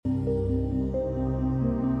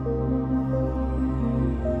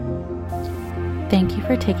Thank you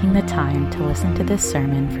for taking the time to listen to this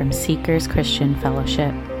sermon from Seekers Christian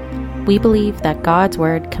Fellowship. We believe that God's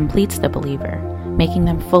Word completes the believer, making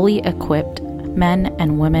them fully equipped men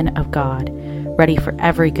and women of God, ready for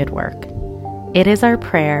every good work. It is our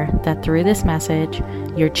prayer that through this message,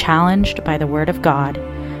 you're challenged by the Word of God,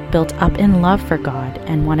 built up in love for God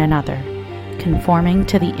and one another, conforming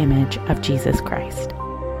to the image of Jesus Christ.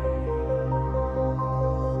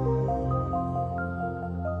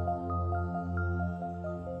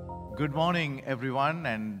 Good morning, everyone,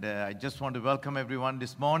 and I just want to welcome everyone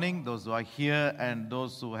this morning, those who are here and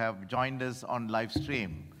those who have joined us on live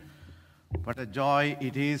stream. What a joy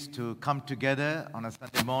it is to come together on a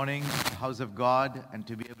Sunday morning, the house of God, and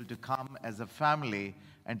to be able to come as a family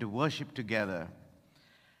and to worship together.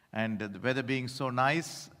 And the weather being so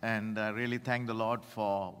nice, and I really thank the Lord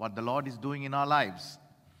for what the Lord is doing in our lives.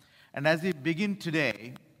 And as we begin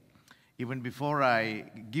today, even before I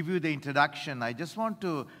give you the introduction, I just want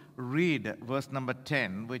to read verse number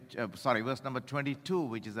 22,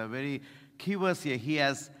 which is a very key verse here. He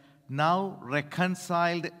has now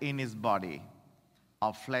reconciled in his body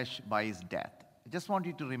of flesh by his death. I just want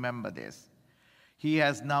you to remember this. He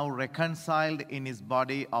has now reconciled in his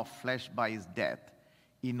body of flesh by his death,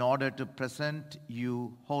 in order to present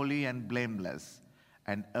you holy and blameless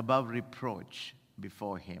and above reproach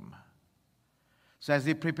before him. So as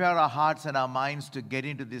we prepare our hearts and our minds to get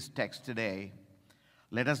into this text today,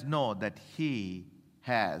 let us know that he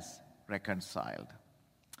has reconciled.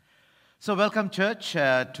 So welcome, church,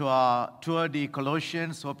 to our Tour de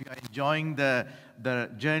Colossians. Hope you are enjoying the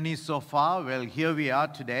journey so far. Well, here we are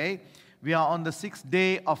today. We are on the 6th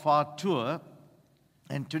day of our tour,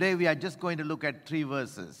 and today we are just going to look at 3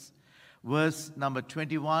 verses. Verse number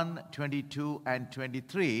 21, 22, and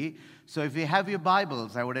 23. So if you have your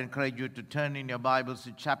Bibles, I would encourage you to turn in your Bibles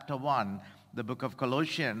to chapter 1, the book of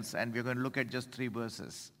Colossians, and we're going to look at just 3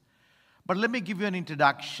 verses. But let me give you an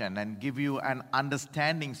introduction and give you an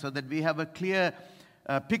understanding so that we have a clear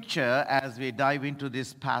picture as we dive into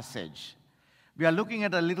this passage. We are looking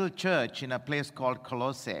at a little church in a place called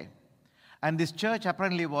Colossae. And this church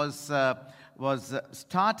apparently was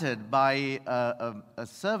started by a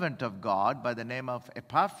servant of God by the name of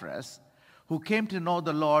Epaphras, who came to know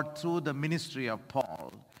the Lord through the ministry of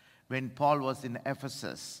Paul when Paul was in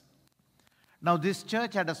Ephesus. Now, this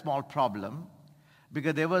church had a small problem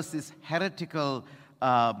because there was this heretical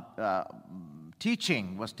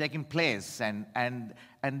teaching was taking place, and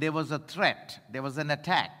there was a threat, there was an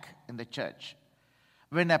attack in the church.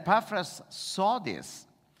 When Epaphras saw this,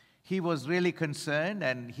 he was really concerned,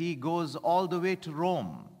 and he goes all the way to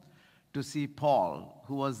Rome to see Paul,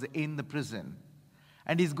 who was in the prison.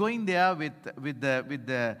 And he's going there with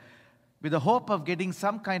the hope of getting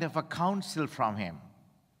some kind of a counsel from him,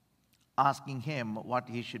 asking him what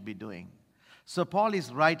he should be doing. So Paul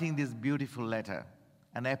is writing this beautiful letter,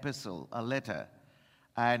 an epistle, a letter,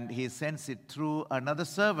 and he sends it through another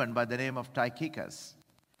servant by the name of Tychicus,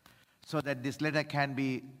 so that this letter can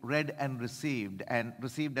be read and received and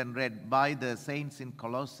read by the saints in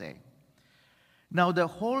Colossae. Now, the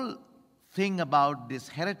whole thing about this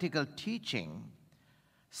heretical teaching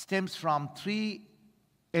stems from 3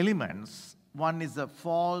 elements. One is a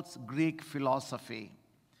false Greek philosophy,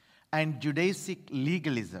 and Judaic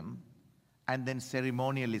legalism, and then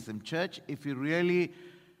ceremonialism. Church, if you really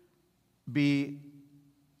be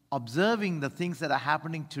observing the things that are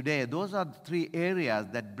happening today, those are the 3 areas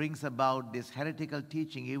that brings about this heretical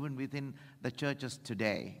teaching even within the churches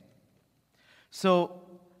today. So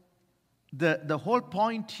the whole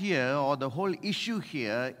point here, or the whole issue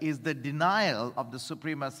here, is the denial of the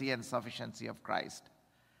supremacy and sufficiency of Christ.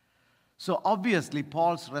 So obviously,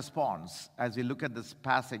 Paul's response, as we look at this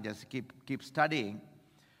passage, as we keep studying,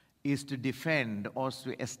 is to defend or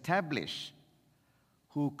to establish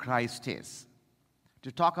who Christ is,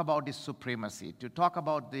 to talk about his supremacy, to talk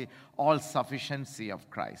about the all-sufficiency of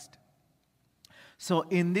Christ. So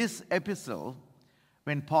in this epistle,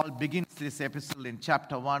 when Paul begins this epistle in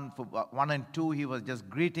chapter 1 and 2, he was just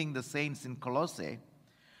greeting the saints in Colossae.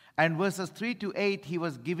 And verses 3 to 8, he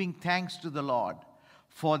was giving thanks to the Lord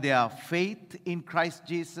for their faith in Christ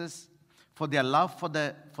Jesus, for their love for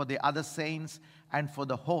the other saints, and for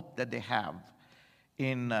the hope that they have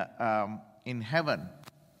in heaven.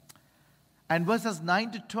 And verses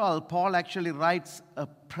 9 to 12, Paul actually writes a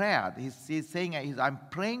prayer. He's saying, I'm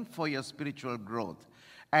praying for your spiritual growth.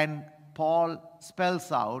 And Paul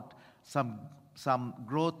spells out some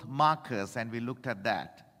growth markers, and we looked at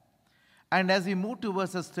that. And as we move to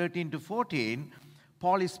verses 13 to 14,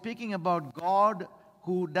 Paul is speaking about God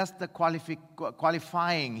who does the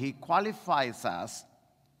qualifying. He qualifies us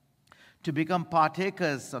to become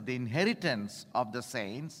partakers of the inheritance of the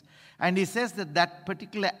saints. And he says that that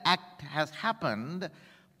particular act has happened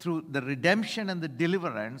through the redemption and the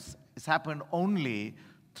deliverance has happened only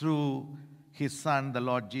through his Son, the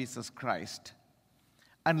Lord Jesus Christ.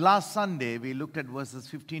 And last Sunday, we looked at verses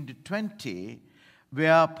 15 to 20,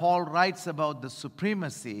 where Paul writes about the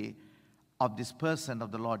supremacy of this person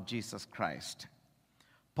of the Lord Jesus Christ.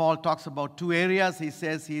 Paul talks about two areas. He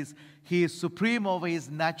says he is supreme over his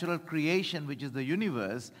natural creation, which is the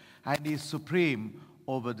universe, and he is supreme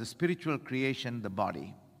over the spiritual creation, the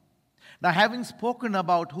body. Now, having spoken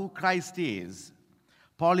about who Christ is,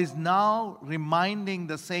 Paul is now reminding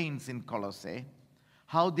the saints in Colossae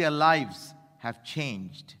how their lives have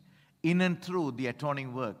changed in and through the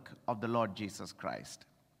atoning work of the Lord Jesus Christ.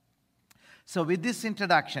 So with this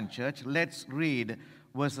introduction, church, let's read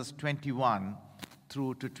verses 21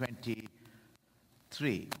 through to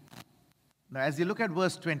 23. Now, as you look at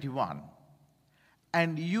verse 21,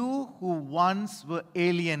 and you who once were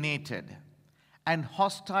alienated and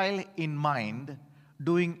hostile in mind,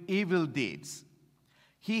 doing evil deeds,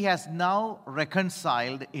 he has now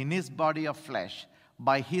reconciled in his body of flesh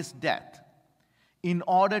by his death, in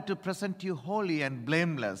order to present you holy and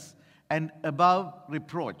blameless and above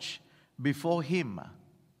reproach before him.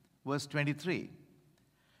 Verse 23.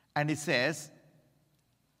 And it says,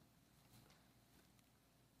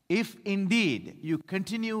 if indeed you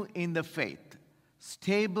continue in the faith,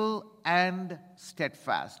 stable and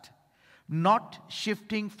steadfast, not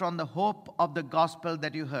shifting from the hope of the gospel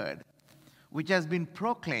that you heard, which has been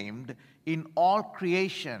proclaimed in all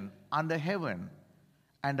creation under heaven,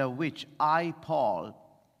 and of which I, Paul,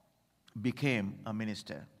 became a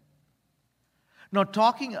minister. Now,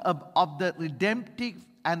 talking of the redemptive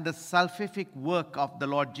and the salvific work of the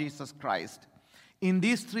Lord Jesus Christ, in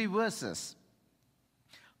these three verses,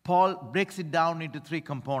 Paul breaks it down into three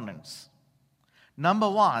components. Number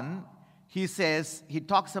one, he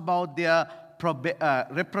talks about their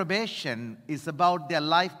reprobation is about their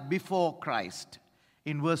life before Christ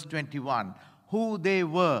in verse 21, who they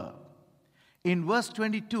were. In verse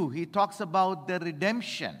 22, he talks about the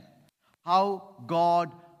redemption, how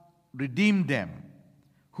God redeemed them,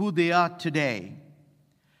 who they are today.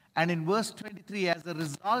 And in verse 23, as a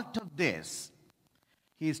result of this,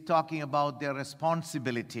 he is talking about their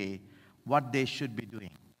responsibility, what they should be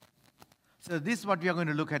doing. So this is what we are going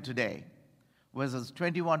to look at today. Verses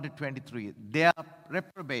 21 to 23, their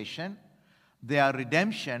reprobation, their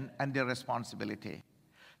redemption, and their responsibility.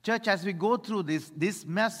 Church, as we go through this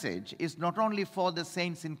message is not only for the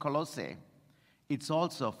saints in Colossae, it's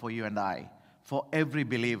also for you and I, for every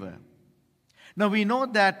believer. Now, we know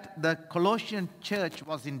that the Colossian church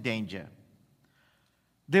was in danger.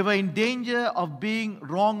 They were in danger of being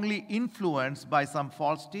wrongly influenced by some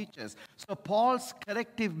false teachers. So Paul's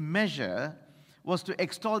corrective measure was to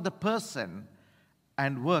extol the person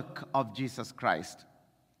and work of Jesus Christ.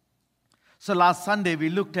 So last Sunday we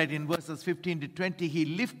looked at in verses 15 to 20, he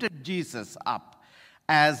lifted Jesus up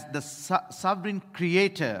as the sovereign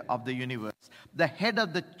creator of the universe, the head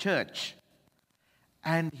of the church,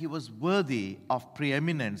 and he was worthy of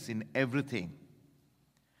preeminence in everything.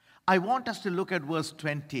 I want us to look at verse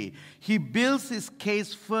 20. He builds his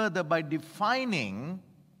case further by defining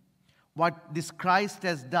what this Christ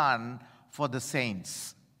has done for the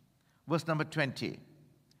saints. Verse number 20.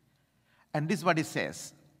 And this is what he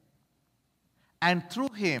says. And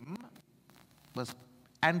through him,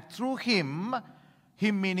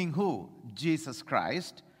 him meaning who? Jesus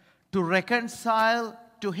Christ, to reconcile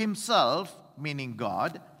to himself, meaning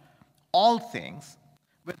God, all things,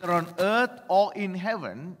 whether on earth or in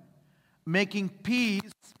heaven, making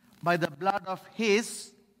peace by the blood of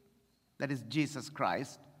his, that is Jesus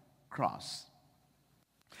Christ, cross.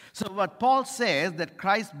 So what Paul says, that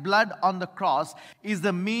Christ's blood on the cross is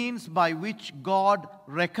the means by which God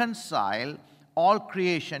reconciled all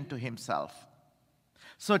creation to himself.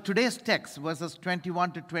 So today's text, verses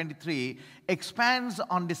 21 to 23, expands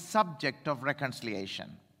on the subject of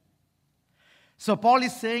reconciliation. So Paul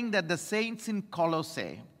is saying that the saints in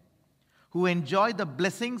Colossae, who enjoy the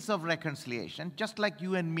blessings of reconciliation, just like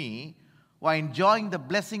you and me, who are enjoying the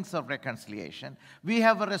blessings of reconciliation, we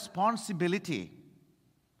have a responsibility.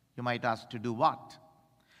 You might ask, to do what?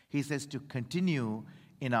 He says to continue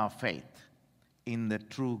in our faith, in the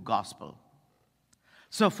true gospel.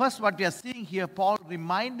 So first what we are seeing here, Paul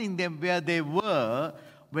reminding them where they were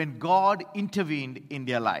when God intervened in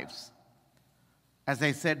their lives. As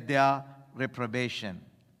I said, their reprobation.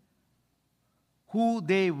 Who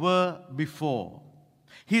they were before.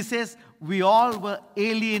 He says, we all were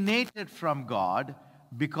alienated from God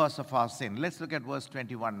because of our sin. Let's look at verse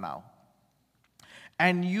 21 now.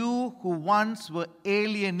 And you who once were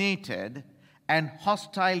alienated and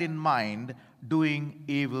hostile in mind, doing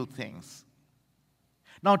evil things.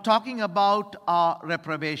 Now, talking about our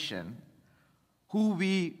reprobation, who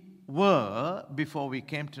we were before we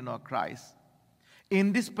came to know Christ,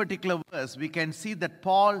 in this particular verse, we can see that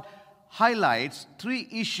Paul highlights 3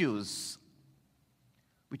 issues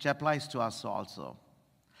which applies to us also.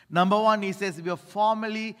 Number 1, he says we were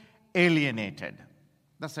formerly alienated.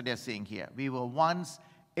 That's what they're saying here. We were once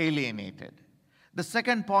alienated. The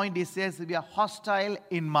second point, he says we are hostile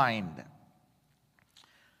in mind.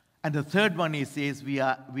 And the third one, he says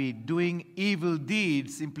we doing evil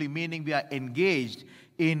deeds, simply meaning we are engaged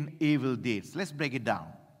in evil deeds. Let's break it down.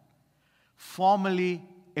 Formerly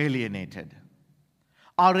alienated.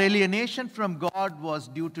 Our alienation from God was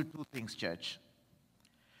due to 2 things, church.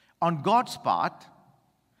 On God's part,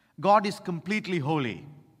 God is completely holy.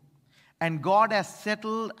 And God has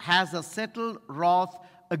a settled wrath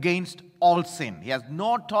against all sin. He has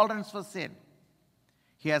no tolerance for sin.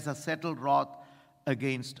 He has a settled wrath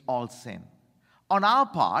against all sin. On our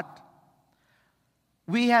part,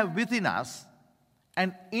 we have within us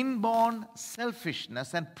an inborn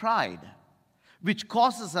selfishness and pride, which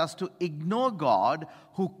causes us to ignore God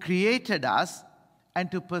who created us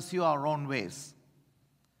and to pursue our own ways.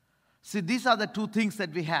 See, these are the 2 things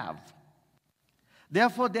that we have.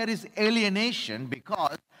 Therefore, there is alienation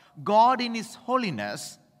because God in His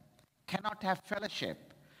holiness cannot have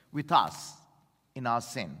fellowship with us in our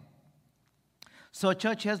sin. So,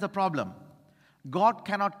 church, here's the problem. God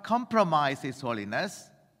cannot compromise His holiness,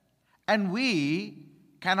 and we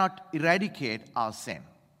cannot eradicate our sin.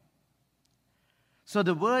 So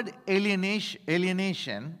the word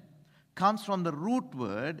alienation comes from the root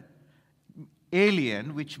word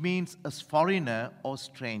alien, which means a foreigner or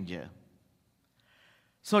stranger.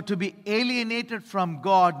 So to be alienated from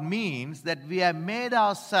God means that we have made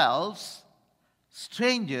ourselves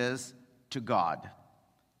strangers to God.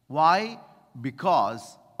 Why?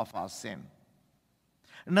 Because of our sin.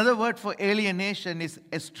 Another word for alienation is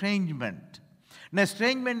estrangement. Now,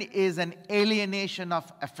 estrangement is an alienation of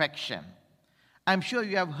affection. I'm sure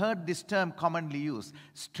you have heard this term commonly used,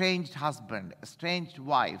 estranged husband, estranged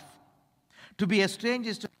wife. To be estranged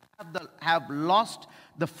is to have lost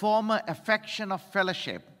the former affection of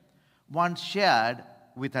fellowship once shared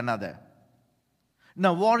with another.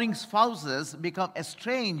 Now, warring spouses become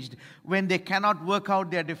estranged when they cannot work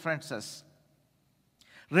out their differences.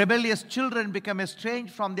 Rebellious children become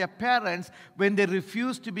estranged from their parents when they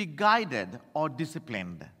refuse to be guided or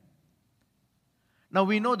disciplined. Now,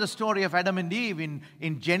 we know the story of Adam and Eve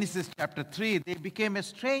in Genesis chapter 3. They became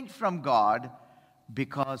estranged from God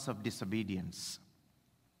because of disobedience.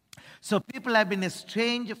 So people have been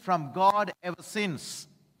estranged from God ever since.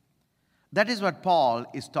 That is what Paul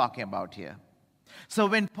is talking about here. So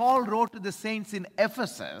when Paul wrote to the saints in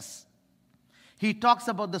Ephesus, he talks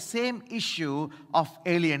about the same issue of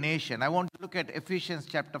alienation. I want to look at Ephesians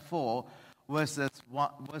chapter 4, verse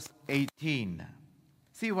 18.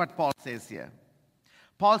 See what Paul says here.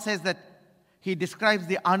 Paul says that he describes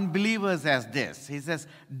the unbelievers as this. He says,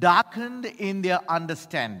 darkened in their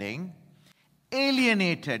understanding,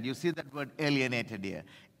 alienated. You see that word alienated here.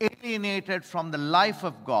 Alienated from the life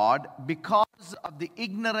of God because of the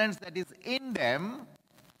ignorance that is in them.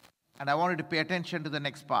 And I wanted to pay attention to the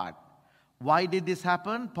next part. Why did this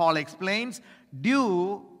happen? Paul explains,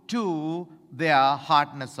 due to their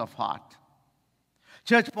hardness of heart.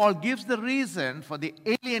 Church, Paul gives the reason for the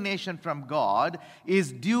alienation from God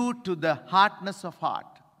is due to the hardness of heart.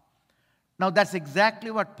 Now, that's exactly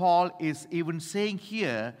what Paul is even saying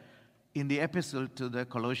here in the epistle to the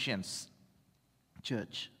Colossians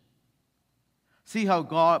church. See how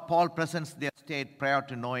Paul presents their state prior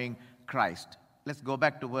to knowing Christ. Let's go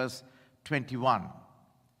back to verse 21.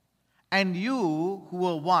 And you who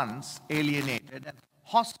were once alienated and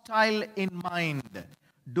hostile in mind,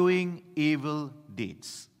 doing evil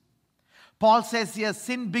deeds. Paul says here,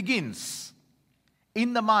 sin begins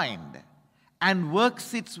in the mind and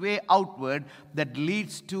works its way outward that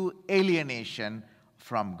leads to alienation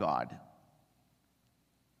from God.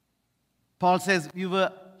 Paul says we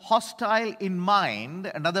were hostile in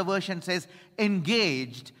mind. Another version says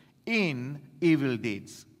engaged in evil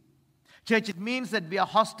deeds. Church, it means that we are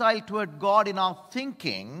hostile toward God in our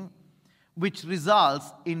thinking, which results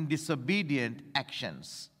in disobedient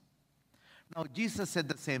actions. Now, Jesus said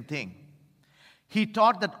the same thing. He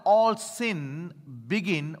taught that all sin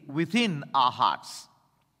begin within our hearts.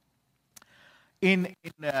 When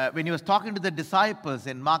he was talking to the disciples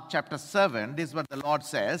in Mark chapter 7, this is what the Lord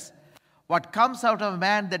says, what comes out of a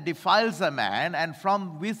man that defiles a man, and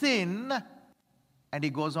from within, and he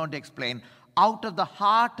goes on to explain, out of the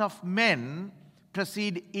heart of men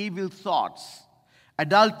proceed evil thoughts,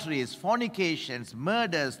 adulteries, fornications,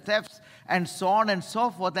 murders, thefts, and so on and so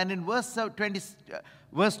forth. And in verse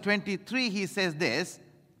 23, he says this,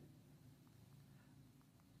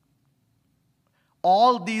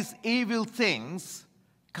 all these evil things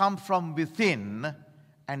come from within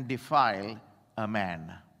and defile a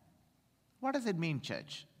man. What does it mean,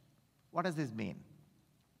 church? What does this mean?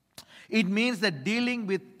 It means that dealing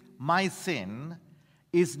with my sin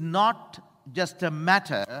is not just a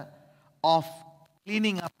matter of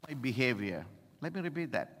cleaning up my behavior. Let me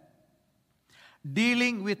repeat that.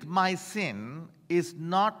 Dealing with my sin is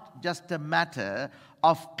not just a matter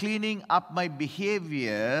of cleaning up my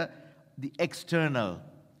behavior, the external.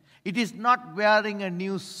 It is not wearing a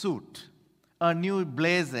new suit, a new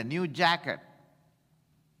blazer, new jacket.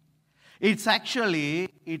 It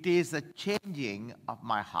is a changing of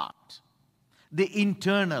my heart, the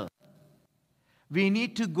internal. We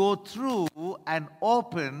need to go through an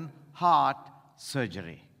open heart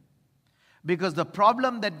surgery. Because the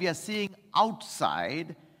problem that we are seeing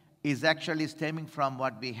outside is actually stemming from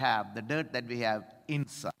what we have, the dirt that we have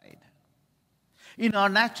inside. In our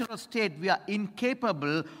natural state, we are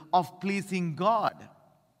incapable of pleasing God.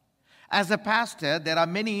 As a pastor, there are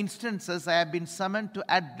many instances I have been summoned to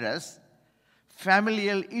address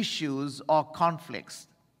familial issues or conflicts.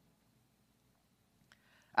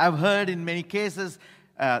 I've heard in many cases,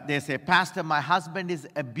 they say, Pastor, my husband is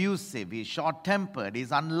abusive, he's short-tempered,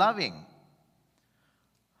 he's unloving.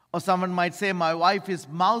 Or someone might say, my wife is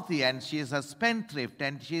mouthy and she is a spendthrift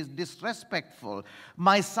and she is disrespectful.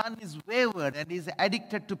 My son is wayward and is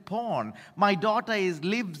addicted to porn. My daughter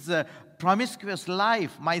lives a promiscuous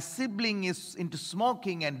life. My sibling is into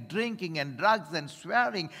smoking and drinking and drugs and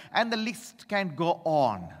swearing, and the list can go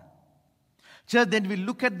on. So then we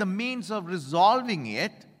look at the means of resolving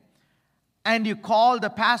it, and you call the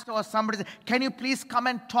pastor or somebody, say, can you please come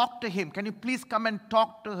and talk to him? Can you please come and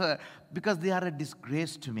talk to her? Because they are a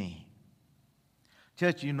disgrace to me.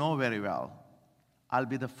 Church, you know very well, I'll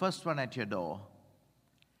be the first one at your door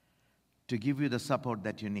to give you the support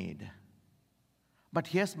that you need. But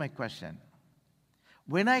here's my question.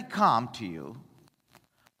 When I come to you,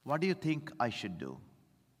 what do you think I should do?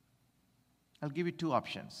 I'll give you two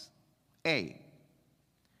options. A,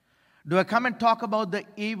 do I come and talk about the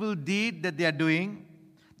evil deed that they are doing,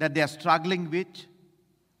 that they are struggling with,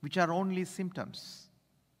 which are only symptoms?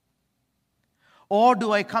 Or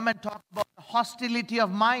do I come and talk about the hostility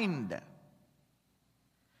of mind,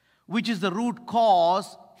 which is the root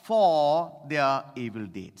cause for their evil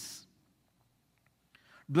deeds?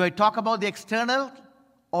 Do I talk about the external,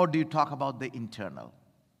 or do you talk about the internal?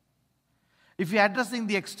 If you're addressing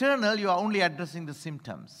the external, you are only addressing the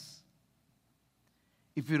symptoms.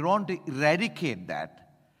 If you want to eradicate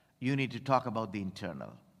that, you need to talk about the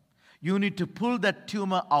internal. You need to pull that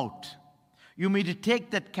tumor out. You need to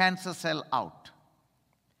take that cancer cell out.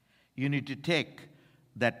 You need to take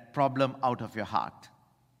that problem out of your heart.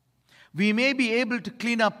 We may be able to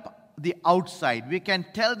clean up the outside. We can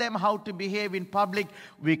tell them how to behave in public.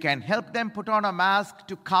 We can help them put on a mask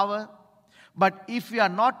to cover. But if we are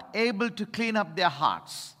not able to clean up their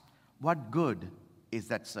hearts, what good is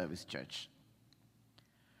that service, church?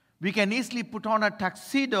 We can easily put on a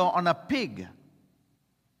tuxedo on a pig,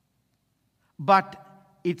 but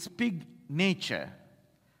its pig nature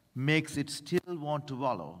makes it still want to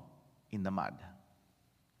wallow in the mud.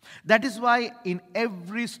 That is why in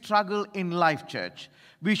every struggle in life, church,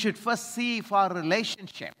 we should first see if our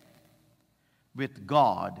relationship with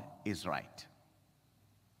God is right.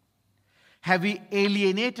 Have we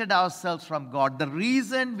alienated ourselves from God? The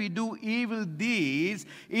reason we do evil deeds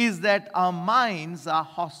is that our minds are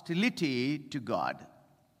hostility to God.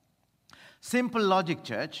 Simple logic,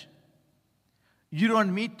 church. You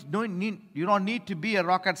don't need to be a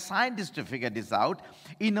rocket scientist to figure this out.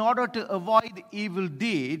 In order to avoid evil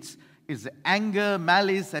deeds, is anger,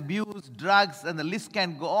 malice, abuse, drugs, and the list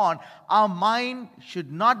can go on. Our mind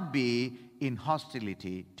should not be in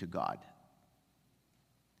hostility to God.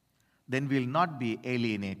 Then we'll not be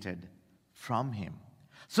alienated from Him.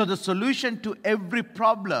 So the solution to every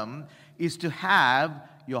problem is to have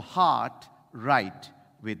your heart right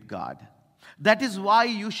with God. That is why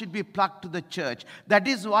you should be plugged to the church. That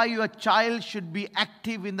is why your child should be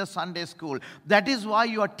active in the Sunday school. That is why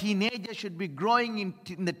your teenager should be growing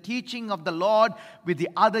in the teaching of the Lord with the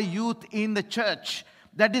other youth in the church.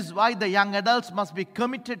 That is why the young adults must be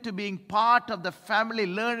committed to being part of the family,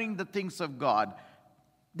 learning the things of God.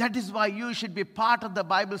 That is why you should be part of the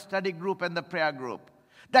Bible study group and the prayer group.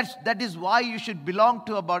 That is why you should belong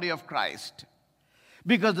to a body of Christ.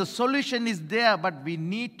 Because the solution is there, but we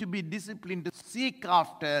need to be disciplined to seek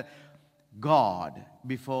after God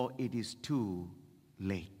before it is too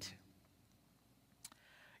late.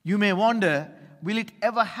 You may wonder, will it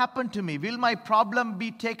ever happen to me? Will my problem be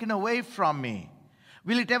taken away from me?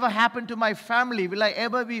 Will it ever happen to my family? Will I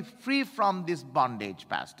ever be free from this bondage,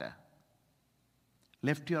 Pastor?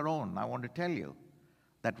 Left to your own, I want to tell you,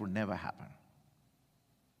 that would never happen.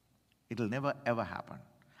 It'll never, ever happen.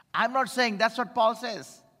 I'm not saying that's what Paul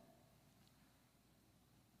says.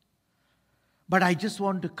 But I just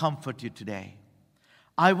want to comfort you today.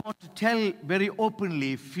 I want to tell very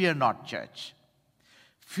openly, fear not, church.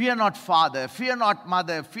 Fear not, father. Fear not,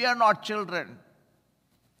 mother. Fear not, children.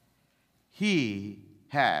 He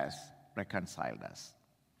has reconciled us.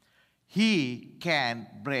 He can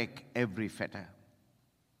break every fetter.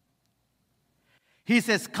 He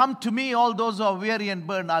says, come to me, all those who are weary and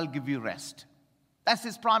burdened, I'll give you rest. That's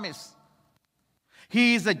his promise.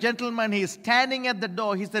 He is a gentleman. He is standing at the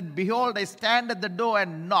door. He said, behold, I stand at the door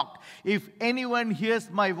and knock. If anyone hears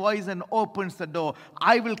my voice and opens the door,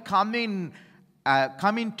 I will come in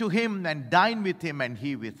to him and dine with him and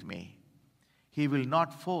he with me. He will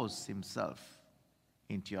not force himself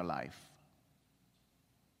into your life.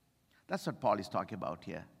 That's what Paul is talking about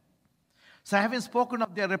here. So having spoken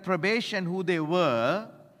of their reprobation, who they were,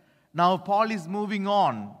 now Paul is moving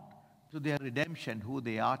on to their redemption, who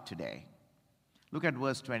they are today. Look at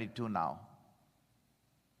verse 22 now.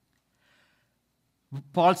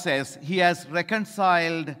 Paul says, he has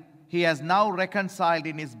now reconciled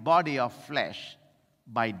in his body of flesh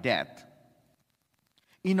by death,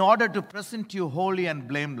 in order to present you holy and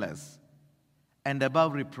blameless and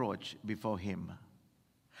above reproach before him.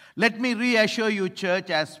 Let me reassure you, church,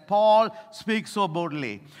 as Paul speaks so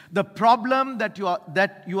boldly, the problem that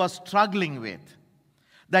you are struggling with,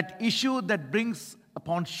 that issue that brings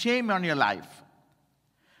upon shame on your life,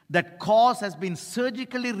 that cause has been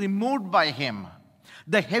surgically removed by him.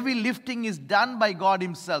 The heavy lifting is done by God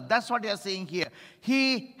himself. That's what you're saying here.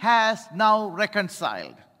 He has now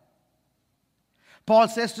reconciled. Paul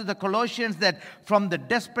says to the Colossians that from the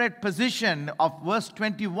desperate position of verse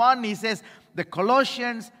 21, he says, the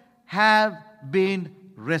Colossians have been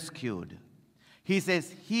rescued. He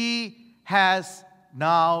says, he has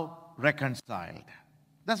now reconciled.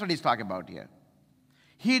 That's what he's talking about here.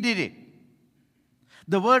 He did it.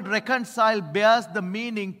 The word reconcile bears the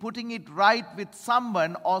meaning putting it right with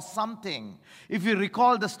someone or something. If you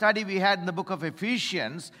recall the study we had in the book of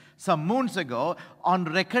Ephesians some moons ago on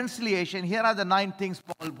reconciliation, here are the 9 things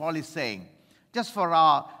Paul is saying. Just for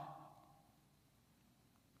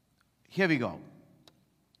here we go.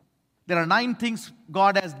 There are 9 things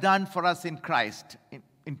God has done for us in Christ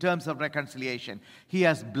in terms of reconciliation. He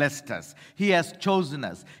has blessed us. He has chosen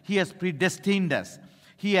us. He has predestined us.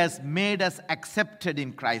 He has made us accepted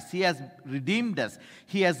in Christ. He has redeemed us.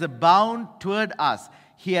 He has abound toward us.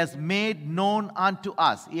 He has made known unto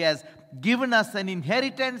us. He has given us an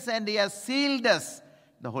inheritance and he has sealed us,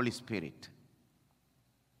 the Holy Spirit.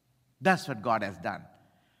 That's what God has done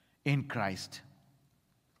in Christ.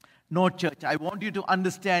 No, church, I want you to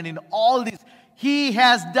understand in all this, he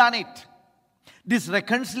has done it. This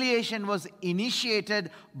reconciliation was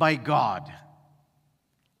initiated by God.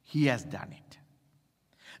 He has done it.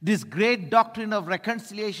 This great doctrine of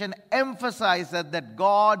reconciliation emphasizes that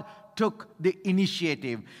God took the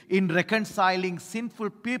initiative in reconciling sinful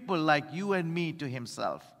people like you and me to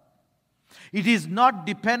himself. It is not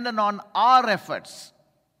dependent on our efforts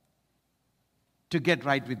to get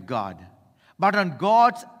right with God, but on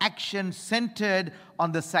God's action centered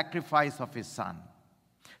on the sacrifice of his Son.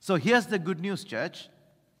 So here's the good news, church.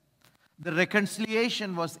 The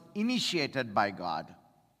reconciliation was initiated by God.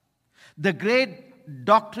 The great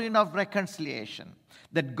doctrine of reconciliation,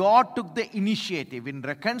 that God took the initiative in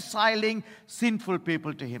reconciling sinful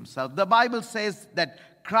people to himself. The Bible says that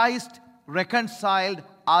Christ reconciled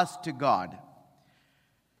us to God.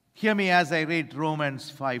 Hear me as I read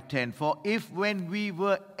Romans 5:10. For if when we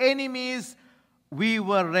were enemies, we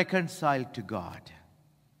were reconciled to God.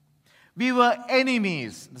 We were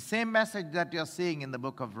enemies. The same message that you're seeing in the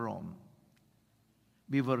book of Rome.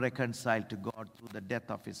 We were reconciled to God through the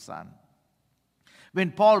death of his Son.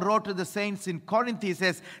 When Paul wrote to the saints in Corinth, he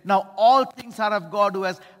says, now all things are of God who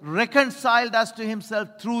has reconciled us to himself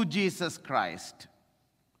through Jesus Christ.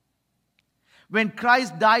 When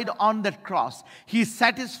Christ died on that cross, he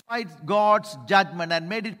satisfied God's judgment and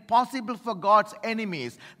made it possible for God's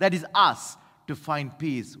enemies, that is us, to find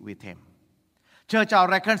peace with him. Church, our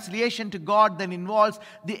reconciliation to God then involves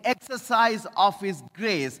the exercise of his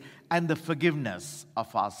grace and the forgiveness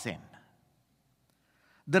of our sin.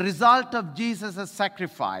 The result of Jesus'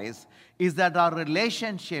 sacrifice is that our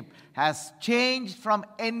relationship has changed from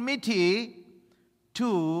enmity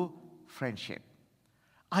to friendship.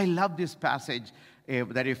 I love this passage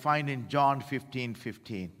that you find in John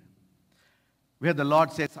 15:15, where the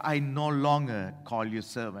Lord says, I no longer call you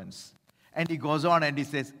servants. And he goes on and he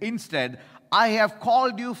says, instead, I have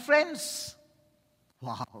called you friends.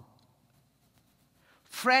 Wow.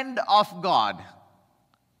 Friend of God.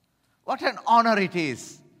 What an honor it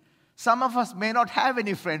is. Some of us may not have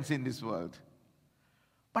any friends in this world.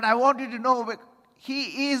 But I want you to know,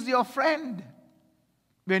 He is your friend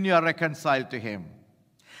when you are reconciled to Him.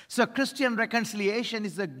 So Christian reconciliation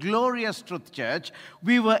is a glorious truth, church.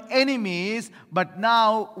 We were enemies, but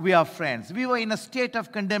now we are friends. We were in a state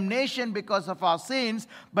of condemnation because of our sins,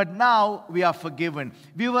 but now we are forgiven.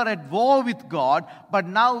 We were at war with God, but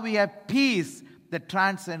now we have peace that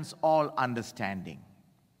transcends all understanding.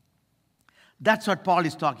 That's what Paul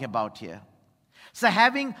is talking about here. So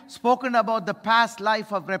having spoken about the past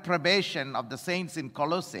life of reprobation of the saints in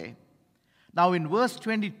Colossae, now in verse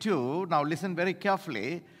 22, now listen very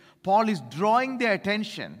carefully, Paul is drawing their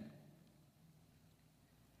attention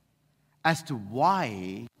as to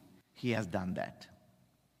why he has done that.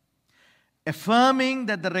 Affirming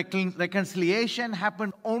that the reconciliation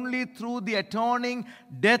happened only through the atoning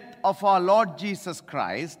death of our Lord Jesus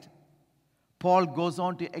Christ, Paul goes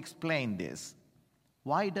on to explain this.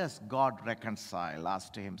 Why does God reconcile us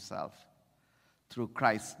to Himself through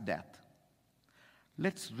Christ's death?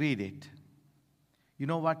 Let's read it. You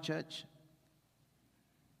know what, church?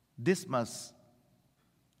 This must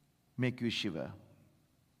make you shiver.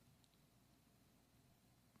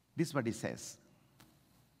 This is what he says.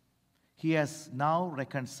 He has now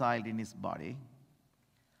reconciled in His body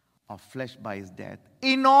of flesh by His death,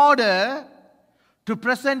 in order to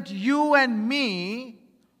present you and me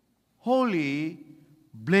holy,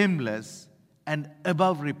 blameless, and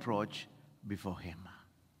above reproach before Him.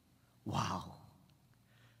 Wow.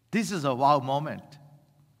 This is a wow moment.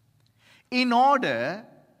 In order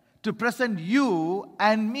to present you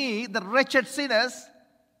and me, the wretched sinners,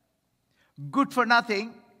 good for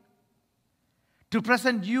nothing, to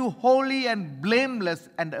present you holy and blameless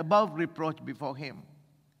and above reproach before Him.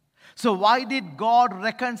 So why did God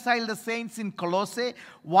reconcile the saints in Colossae?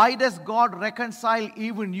 Why does God reconcile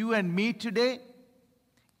even you and me today?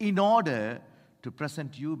 In order to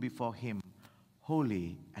present you before Him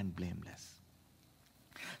holy and blameless.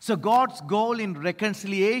 So God's goal in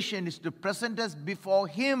reconciliation is to present us before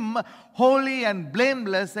Him holy and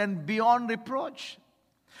blameless and beyond reproach.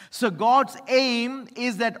 So God's aim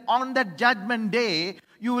is that on that judgment day,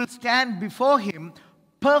 you will stand before Him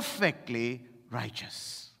perfectly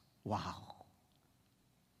righteous. Wow.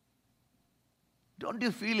 Don't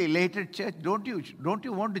you feel elated, church? Don't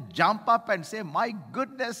you want to jump up and say, my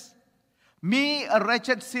goodness, me, a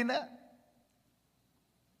wretched sinner?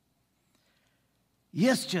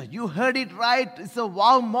 Yes, church, you heard it right. It's a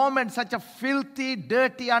wow moment. Such a filthy,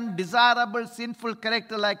 dirty, undesirable, sinful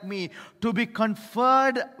character like me to be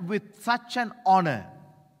conferred with such an honor.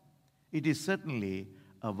 It is certainly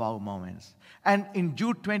a wow moment. And in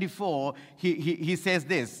Jude 24, he says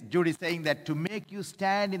this. Jude is saying that to make you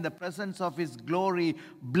stand in the presence of His glory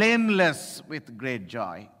blameless with great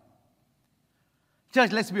joy.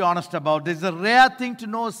 Church, let's be honest about this. It's a rare thing to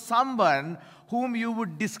know someone whom you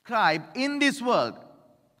would describe in this world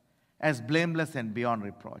as blameless and beyond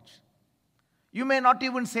reproach. You may not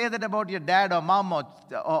even say that about your dad or mom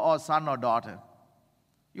or son or daughter.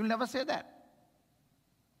 You'll never say that.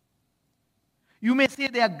 You may say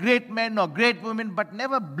they are great men or great women, but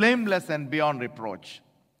never blameless and beyond reproach.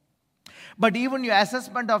 But even your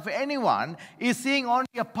assessment of anyone is seeing only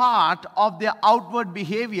a part of their outward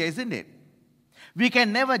behavior, isn't it? We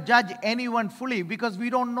can never judge anyone fully because we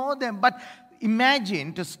don't know them. But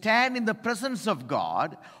imagine to stand in the presence of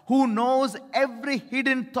God who knows every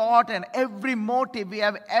hidden thought and every motive we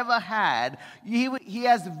have ever had. He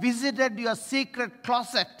has visited your secret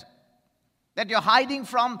closet that you're hiding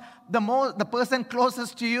from the person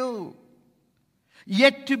closest to you.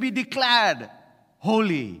 Yet to be declared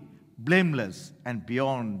holy, blameless, and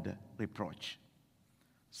beyond reproach.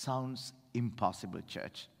 Sounds impossible,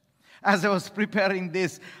 church. As I was preparing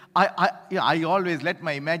this, I always let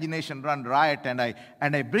my imagination run riot, and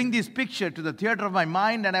I bring this picture to the theater of my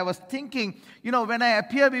mind, and I was thinking, when I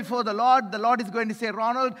appear before the Lord is going to say,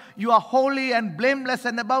 Ronald, you are holy and blameless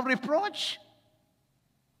and above reproach.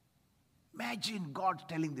 Imagine God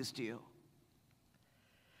telling this to you.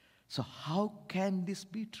 So how can this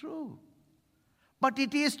be true? But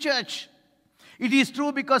it is, church. It is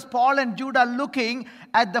true because Paul and Jude are looking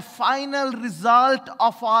at the final result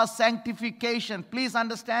of our sanctification. Please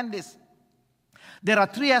understand this. There are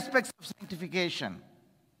three aspects of sanctification.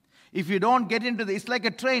 If you don't get into it's like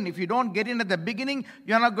a train. If you don't get in at the beginning,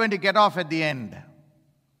 you're not going to get off at the end.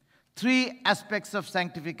 Three aspects of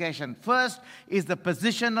sanctification. First is the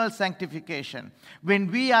positional sanctification. When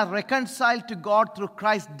we are reconciled to God through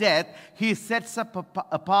Christ's death, He sets us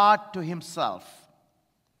apart to Himself.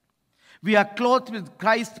 We are clothed with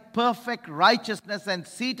Christ's perfect righteousness and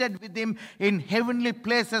seated with Him in heavenly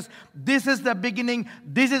places. This is the beginning.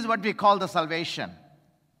 This is what we call the salvation.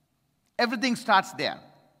 Everything starts there.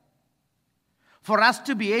 For us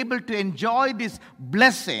to be able to enjoy this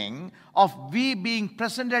blessing of we being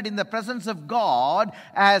presented in the presence of God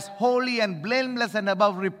as holy and blameless and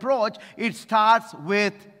above reproach, it starts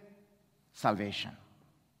with salvation,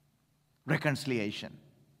 reconciliation.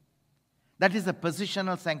 That is the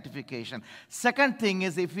positional sanctification. Second thing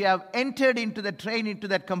is, if you have entered into the train, into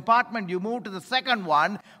that compartment, you move to the second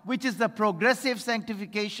one, which is the progressive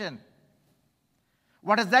sanctification.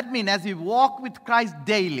 What does that mean? As we walk with Christ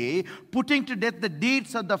daily, putting to death the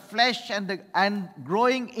deeds of the flesh and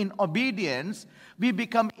growing in obedience, we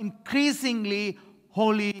become increasingly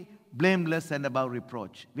holy, blameless, and above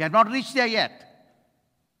reproach. We have not reached there yet.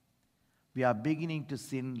 We are beginning to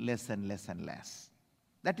sin less and less and less.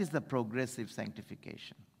 That is the progressive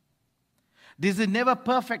sanctification. This is never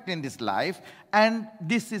perfect in this life, and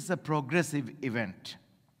this is a progressive event.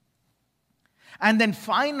 And then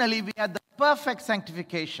finally, we have the perfect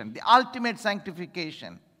sanctification, the ultimate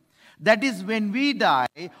sanctification. That is when we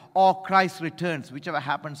die or Christ returns, whichever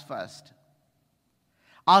happens first.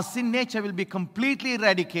 Our sin nature will be completely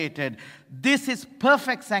eradicated. This is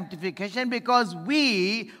perfect sanctification because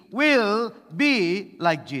we will be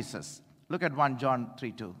like Jesus. Look at 1 John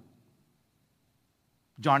 3:2.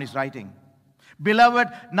 John is writing, "Beloved,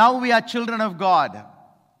 now we are children of God."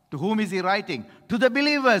 To whom is he writing? To the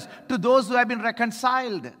believers, to those who have been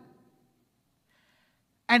reconciled.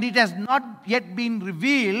 And it has not yet been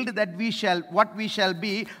revealed that what we shall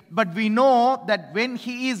be, but we know that when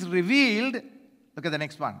He is revealed, look at the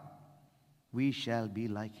next one, we shall be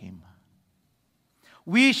like Him.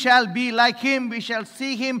 We shall be like Him. We shall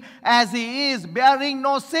see Him as He is, bearing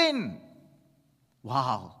no sin.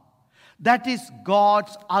 Wow. That is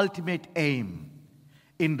God's ultimate aim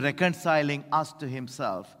in reconciling us to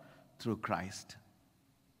Himself through Christ.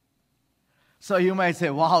 So you might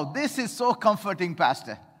say, wow, this is so comforting,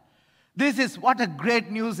 Pastor. This is what a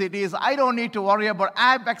great news it is. I don't need to worry about,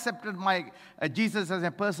 I've accepted my Jesus as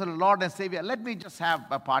a personal Lord and Savior. Let me just have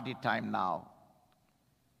a party time now.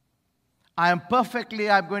 I'm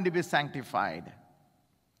going to be sanctified.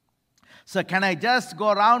 So can I just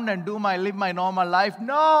go around and live my normal life?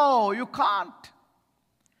 No, you can't.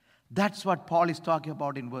 That's what Paul is talking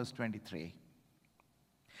about in verse 23.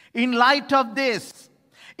 In light of this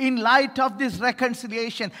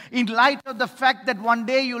reconciliation, in light of the fact that one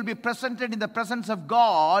day you will be presented in the presence of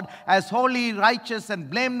God as holy, righteous, and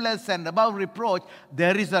blameless and above reproach,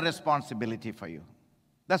 there is a responsibility for you.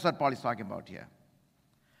 That's what Paul is talking about here.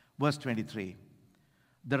 Verse 23.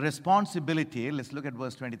 The responsibility, let's look at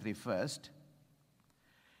verse 23 first.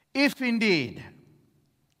 If indeed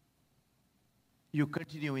you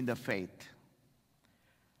continue in the faith,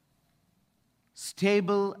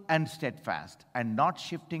 stable and steadfast, and not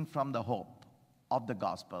shifting from the hope of the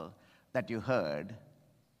gospel that you heard,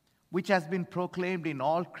 which has been proclaimed in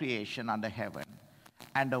all creation under heaven,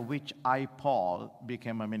 and of which I, Paul,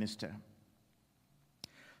 became a minister.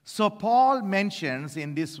 So Paul mentions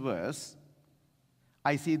in this verse,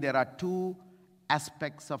 I see there are two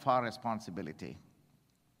aspects of our responsibility.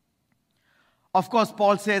 Of course,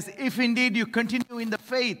 Paul says, if indeed you continue in the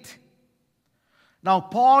faith. Now,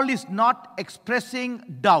 Paul is not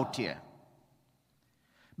expressing doubt here,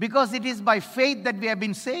 because it is by faith that we have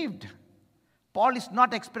been saved. Paul is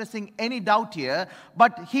not expressing any doubt here,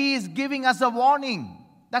 but he is giving us a warning.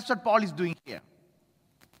 That's what Paul is doing here.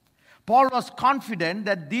 Paul was confident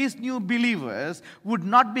that these new believers would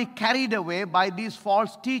not be carried away by these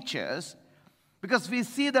false teachers, because we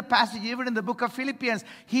see the passage even in the book of Philippians.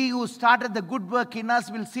 He who started the good work in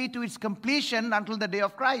us will see to its completion until the day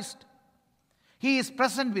of Christ. He is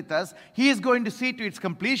present with us. He is going to see to its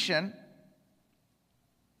completion.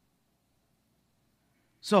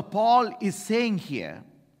 So Paul is saying here,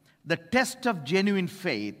 the test of genuine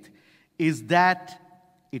faith is that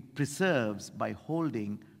it preserves by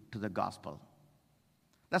holding to the gospel.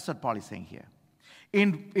 That's what Paul is saying here.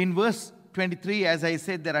 In verse 23, as I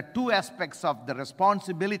said, there are two aspects of the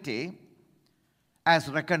responsibility as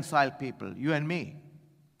reconciled people, you and me.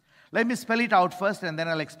 Let me spell it out first and then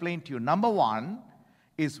I'll explain to you. Number one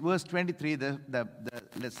is verse 23, the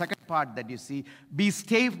second part that you see. Be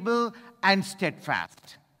stable and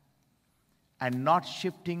steadfast, and not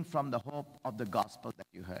shifting from the hope of the gospel that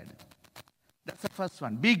you heard. That's the first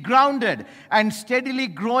one. Be grounded and steadily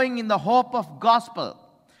growing in the hope of gospel.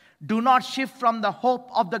 Do not shift from the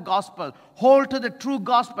hope of the gospel. Hold to the true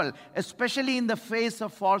gospel, especially in the face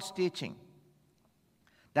of false teaching.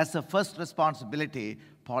 That's the first responsibility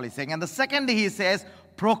Paul is saying. And the second, he says,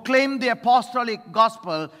 proclaim the apostolic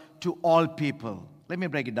gospel to all people. Let me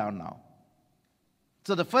break it down now.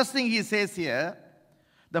 So the first thing he says here,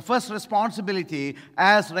 the first responsibility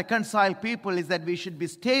as reconciled people is that we should be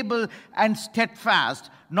stable and steadfast,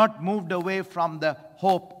 not moved away from the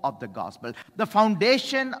hope of the gospel. The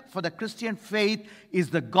foundation for the Christian faith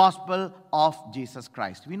is the gospel of Jesus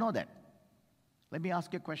Christ. We know that. Let me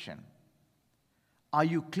ask you a question. Are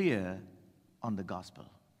you clear on the gospel?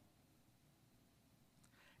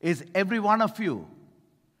 Is every one of you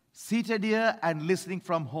seated here and listening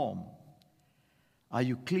from home, are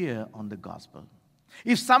you clear on the gospel?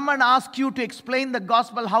 If someone asks you to explain the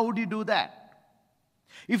gospel, how would you do that?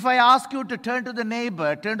 If I ask you to turn to the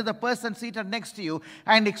neighbor, turn to the person seated next to you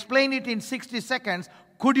and explain it in 60 seconds,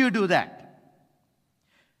 could you do that?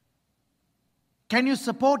 Can you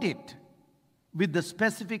support it with the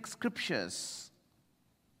specific scriptures?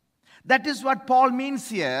 That is what Paul means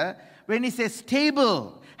here when he says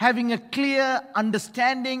stable, having a clear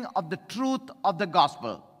understanding of the truth of the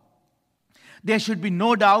gospel. There should be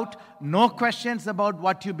no doubt, no questions about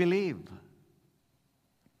what you believe.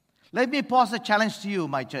 Let me pose a challenge to you,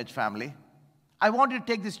 my church family. I want you to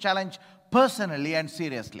take this challenge personally and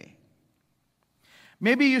seriously.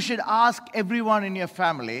 Maybe you should ask everyone in your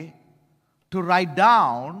family to write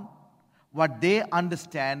down what they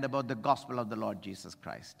understand about the gospel of the Lord Jesus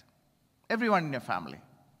Christ. Everyone in your family.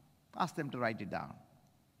 Ask them to write it down.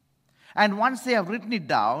 And once they have written it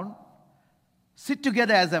down, sit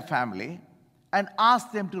together as a family and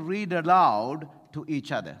ask them to read aloud to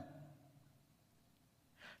each other.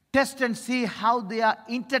 Test and see how they are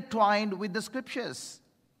intertwined with the scriptures.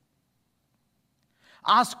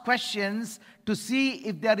 Ask questions to see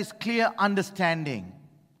if there is clear understanding.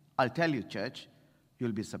 I'll tell you, church,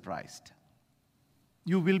 you'll be surprised.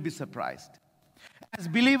 You will be surprised. As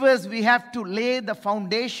believers, we have to lay the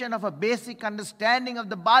foundation of a basic understanding of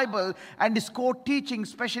the Bible and its core teaching,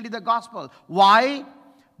 especially the gospel. Why?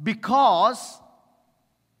 Because,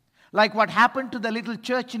 like what happened to the little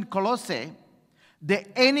church in Colossae,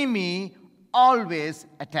 the enemy always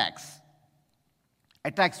attacks.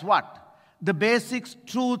 Attacks what? The basic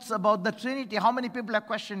truths about the Trinity. How many people have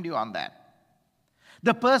questioned you on that?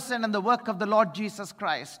 The person and the work of the Lord Jesus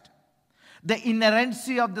Christ. The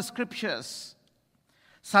inerrancy of the scriptures.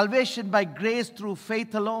 Salvation by grace through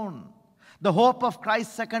faith alone. The hope of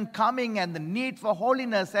Christ's second coming and the need for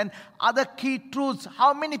holiness and other key truths.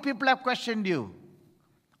 How many people have questioned you?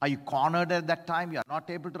 Are you cornered at that time? You are not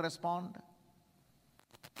able to respond?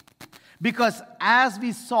 Because as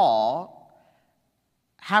we saw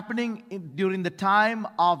happening during the time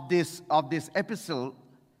of this epistle,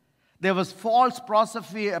 there was false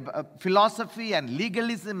philosophy and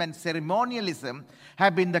legalism and ceremonialism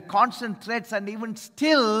have been the constant threats, and even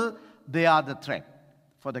still they are the threat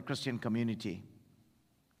for the Christian community.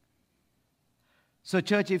 So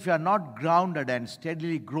church, if you are not grounded and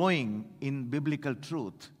steadily growing in biblical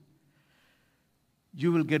truth,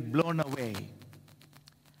 you will get blown away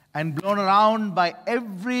and blown around by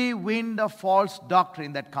every wind of false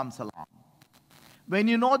doctrine that comes along. When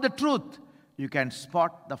you know the truth, you can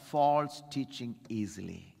spot the false teaching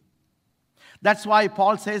easily. That's why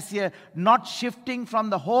Paul says here, not shifting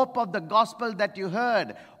from the hope of the gospel that you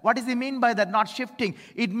heard. What does he mean by that, not shifting?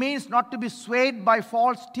 It means not to be swayed by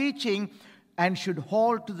false teaching and should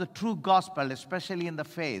hold to the true gospel, especially in the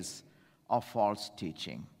face of false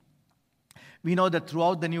teaching. We know that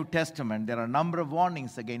throughout the New Testament, there are a number of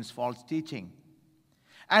warnings against false teaching.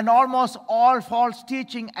 And almost all false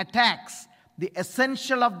teaching attacks the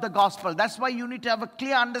essential of the gospel. That's why you need to have a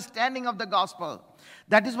clear understanding of the gospel.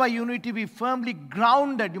 That is why you need to be firmly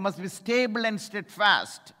grounded. You must be stable and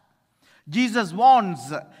steadfast. Jesus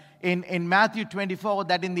warns in Matthew 24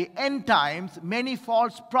 that in the end times, many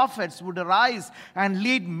false prophets would arise and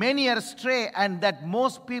lead many astray, and that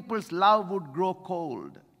most people's love would grow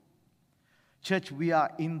cold. Church, we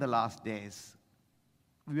are in the last days.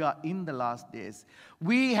 We are in the last days.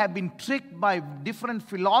 We have been tricked by different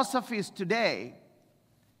philosophies today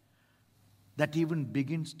that even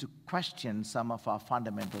begins to question some of our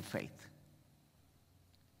fundamental faith.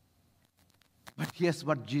 But here's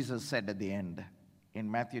what Jesus said at the end. in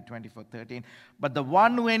Matthew 24:13. But the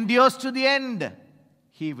one who endures to the end,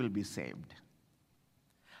 he will be saved.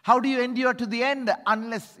 How do you endure to the end?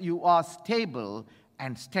 Unless you are stable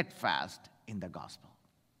and steadfast in the gospel.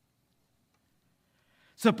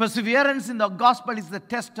 So perseverance in the gospel is the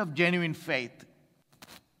test of genuine faith.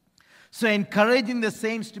 So encouraging the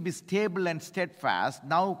saints to be stable and steadfast,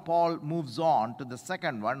 now Paul moves on to the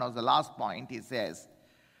second one, or the last point. He says,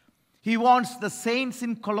 he wants the saints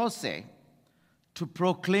in Colossae to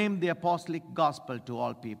proclaim the apostolic gospel to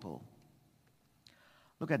all people.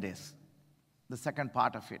 Look at this, the second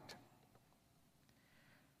part of it.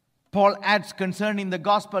 Paul adds concerning the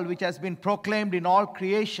gospel which has been proclaimed in all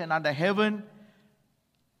creation under heaven,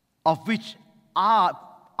 of which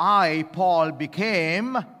I, Paul,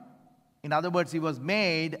 became, in other words, he was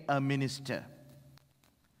made a minister.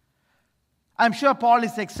 I'm sure Paul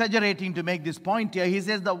is exaggerating to make this point here. He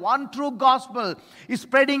says the one true gospel is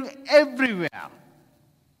spreading everywhere.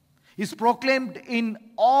 It's proclaimed in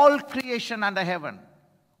all creation under heaven.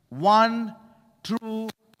 One true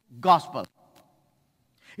gospel.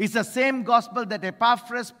 It's the same gospel that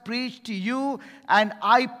Epaphras preached to you and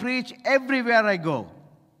I preach everywhere I go.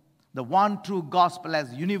 The one true gospel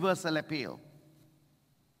has universal appeal.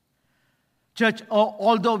 Church,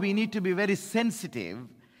 although we need to be very sensitive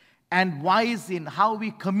and wise in how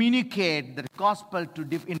we communicate the gospel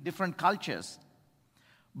in different cultures,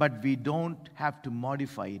 but we don't have to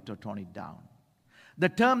modify it or tone it down. The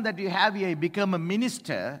term that you have here, become a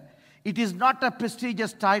minister, it is not a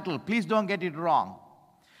prestigious title. Please don't get it wrong.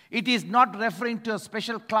 It is not referring to a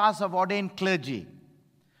special class of ordained clergy.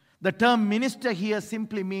 The term minister here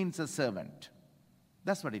simply means a servant.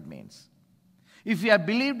 That's what it means. If you have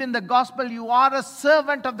believed in the gospel, you are a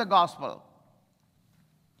servant of the gospel.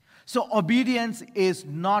 So obedience is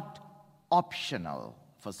not optional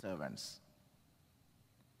for servants.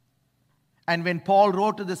 And when Paul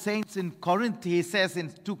wrote to the saints in Corinth, he says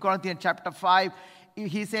in 2 Corinthians chapter 5,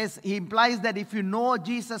 he implies that if you know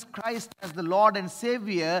Jesus Christ as the Lord and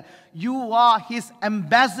Savior, you are his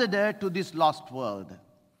ambassador to this lost world.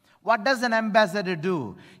 What does an ambassador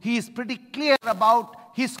do? He is pretty clear about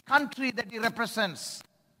his country that he represents.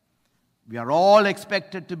 We are all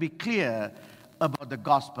expected to be clear about the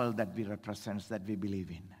gospel that we represent, that we believe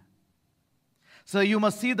in. So you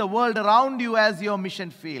must see the world around you as your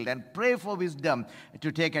mission field and pray for wisdom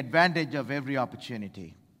to take advantage of every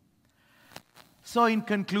opportunity. So in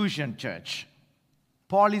conclusion, church,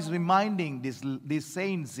 Paul is reminding these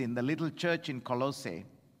saints in the little church in Colossae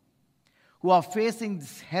who are facing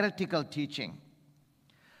this heretical teaching.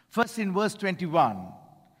 First in verse 21,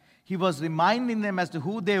 he was reminding them as to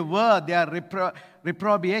who they were, their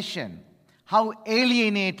reprobation, how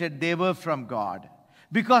alienated they were from God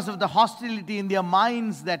because of the hostility in their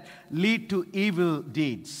minds that lead to evil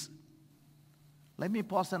deeds. Let me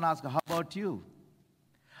pause and ask, how about you?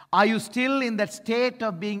 Are you still in that state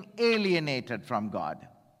of being alienated from God?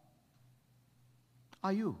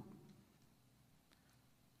 Are you?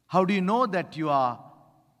 How do you know that you are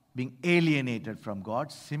being alienated from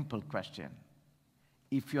God? Simple question.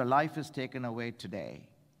 If your life is taken away today,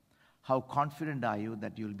 how confident are you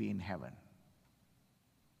that you'll be in heaven?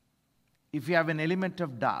 If you have an element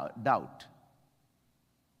of doubt,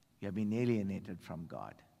 you have been alienated from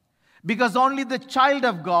God. Because only the child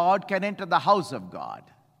of God can enter the house of God.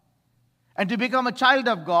 And to become a child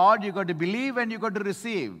of God, you've got to believe and you've got to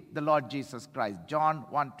receive the Lord Jesus Christ. John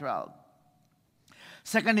 1:12.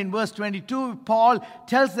 Second, in verse 22, Paul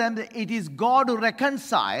tells them that it is God who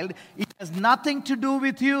reconciled. It has nothing to do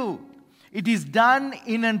with you. It is done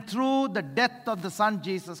in and through the death of the Son,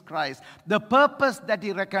 Jesus Christ. The purpose that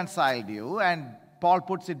he reconciled you, and Paul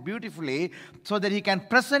puts it beautifully, so that he can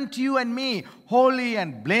present you and me holy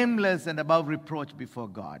and blameless and above reproach before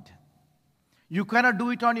God. You cannot do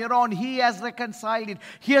it on your own. He has reconciled it.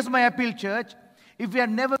 Here's my appeal, church. If you have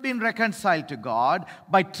never been reconciled to God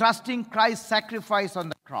by trusting Christ's sacrifice on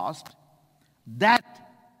the cross, that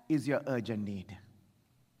is your urgent need.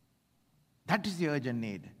 That is your urgent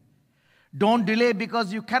need. Don't delay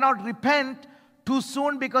because you cannot repent too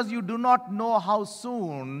soon because you do not know how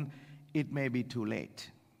soon it may be too late.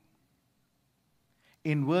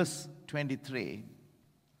 In verse 23,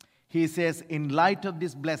 he says, in light of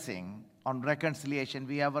this blessing on reconciliation,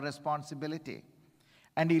 we have a responsibility.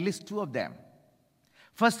 And he lists two of them.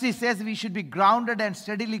 First, he says we should be grounded and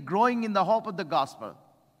steadily growing in the hope of the gospel.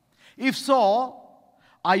 If so,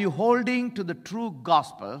 are you holding to the true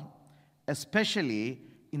gospel, especially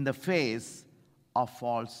in the face of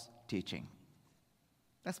false teaching?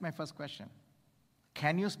 That's my first question.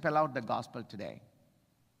 Can you spell out the gospel today?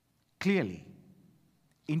 Clearly,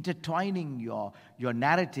 intertwining your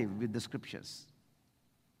narrative with the scriptures.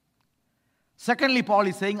 Secondly, Paul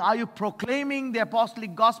is saying, are you proclaiming the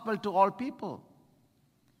apostolic gospel to all people?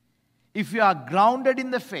 If you are grounded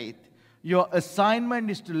in the faith, your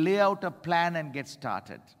assignment is to lay out a plan and get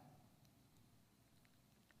started.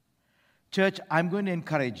 Church, I'm going to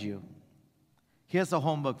encourage you. Here's a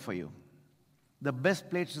homework for you. The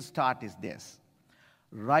best place to start is this.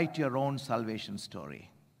 Write your own salvation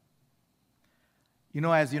story.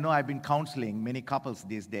 As you know, I've been counseling many couples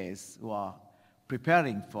these days who are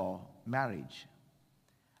preparing for marriage.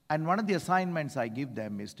 And one of the assignments I give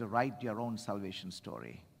them is to write your own salvation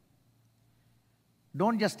story.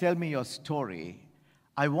 Don't just tell me your story.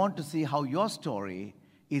 I want to see how your story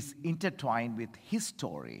is intertwined with his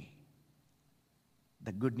story,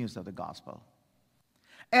 the good news of the gospel.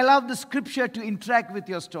 Allow the scripture to interact with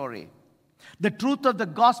your story. The truth of the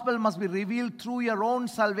gospel must be revealed through your own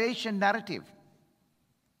salvation narrative.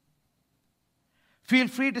 Feel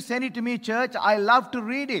free to send it to me, church. I love to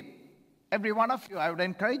read it. Every one of you, I would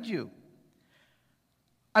encourage you.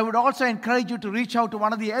 I would also encourage you to reach out to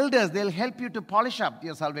one of the elders. They'll help you to polish up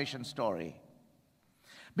your salvation story.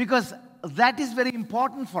 Because that is very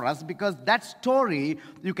important for us, because that story,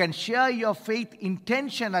 you can share your faith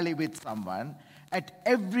intentionally with someone at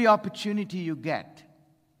every opportunity you get.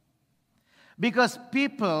 Because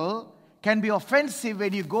people can be offensive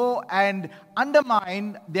when you go and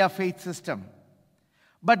undermine their faith system.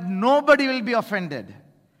 But nobody will be offended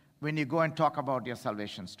when you go and talk about your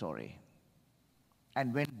salvation story.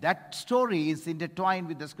 And when that story is intertwined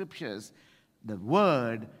with the scriptures, the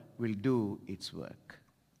word will do its work.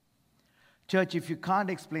 Church, if you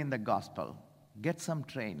can't explain the gospel, get some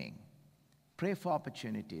training. Pray for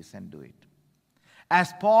opportunities and do it.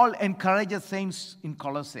 As Paul encourages saints in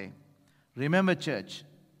Colossae, remember, church,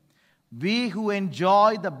 we who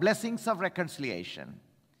enjoy the blessings of reconciliation,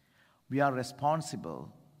 we are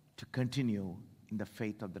responsible to continue in the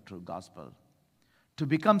faith of the true gospel, to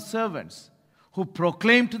become servants who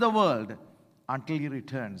proclaim to the world until he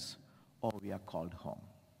returns or we are called home.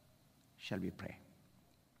 Shall we pray?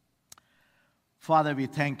 Father, we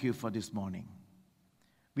thank you for this morning.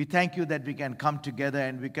 We thank you that we can come together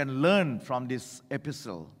and we can learn from this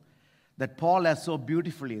epistle that Paul has so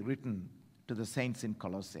beautifully written to the saints in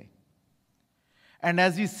Colossae. And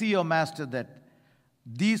as we see, O Master, that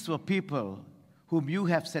these were people whom you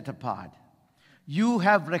have set apart. You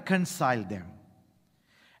have reconciled them.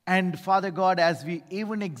 And Father God, as we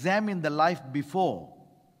even examine the life before,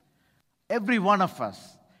 every one of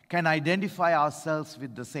us can identify ourselves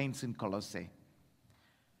with the saints in Colossae.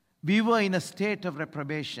 We were in a state of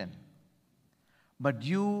reprobation, but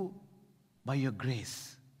you, by your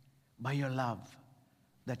grace, by your love,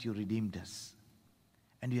 that you redeemed us.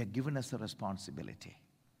 And you have given us a responsibility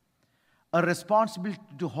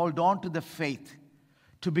to hold on to the faith,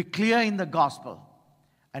 to be clear in the gospel,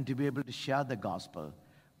 and to be able to share the gospel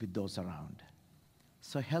with those around.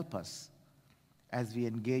 So help us as we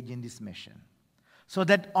engage in this mission, so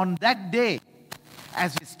that on that day,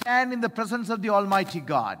 as we stand in the presence of the Almighty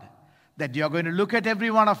God, that you're going to look at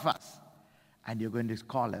every one of us and you're going to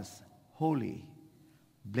call us holy,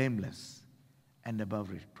 blameless, and above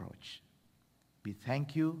reproach. We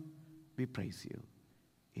thank you, we praise you.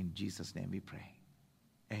 In Jesus' name we pray.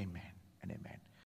 Amen and amen.